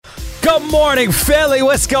Good morning, Philly.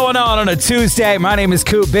 What's going on a Tuesday? My name is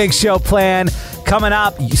Coop. Big show plan coming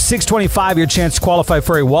up. 6:25, your chance to qualify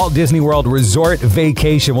for a Walt Disney World resort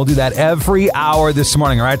vacation. We'll do that every hour this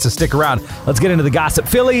morning, all right? So stick around. Let's get into the gossip.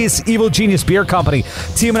 Philly's Evil Genius Beer Company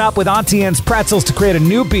teaming up with Auntie Anne's Pretzels to create a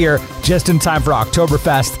new beer just in time for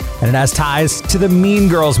Oktoberfest, and it has ties to the Mean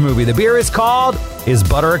Girls movie. The beer is called Is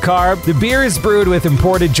Butter a Carb? The beer is brewed with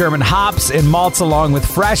imported German hops and malts along with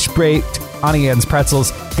fresh-baked Auntie Anne's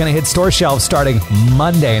Pretzels. Going to hit store shelves starting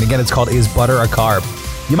Monday. And again, it's called Is Butter a Carb?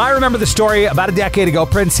 You might remember the story about a decade ago.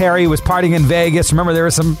 Prince Harry was partying in Vegas. Remember, there were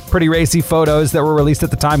some pretty racy photos that were released at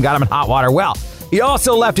the time. Got him in hot water. Well, he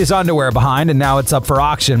also left his underwear behind, and now it's up for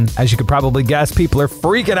auction. As you could probably guess, people are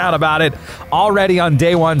freaking out about it. Already on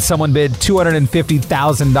day one, someone bid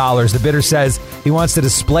 $250,000. The bidder says he wants to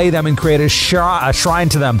display them and create a shrine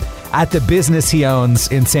to them at the business he owns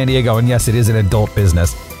in San Diego. And yes, it is an adult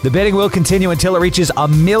business. The bidding will continue until it reaches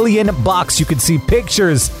 $1 million. You can see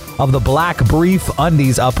pictures of the black brief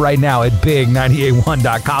undies up right now at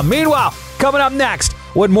big981.com. Meanwhile, coming up next,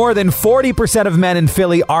 what more than 40% of men in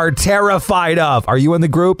Philly are terrified of. Are you in the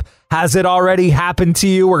group? Has it already happened to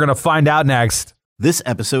you? We're going to find out next. This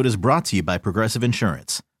episode is brought to you by Progressive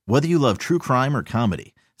Insurance. Whether you love true crime or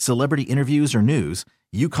comedy, celebrity interviews or news,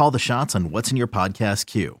 you call the shots on what's in your podcast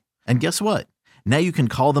queue. And guess what? Now you can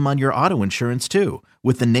call them on your auto insurance too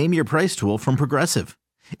with the Name Your Price tool from Progressive.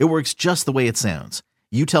 It works just the way it sounds.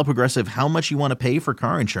 You tell Progressive how much you want to pay for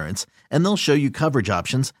car insurance, and they'll show you coverage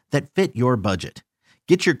options that fit your budget.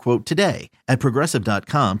 Get your quote today at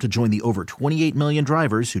Progressive.com to join the over 28 million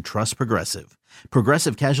drivers who trust Progressive.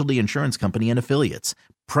 Progressive Casualty Insurance Company and Affiliates.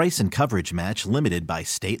 Price and coverage match limited by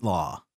state law.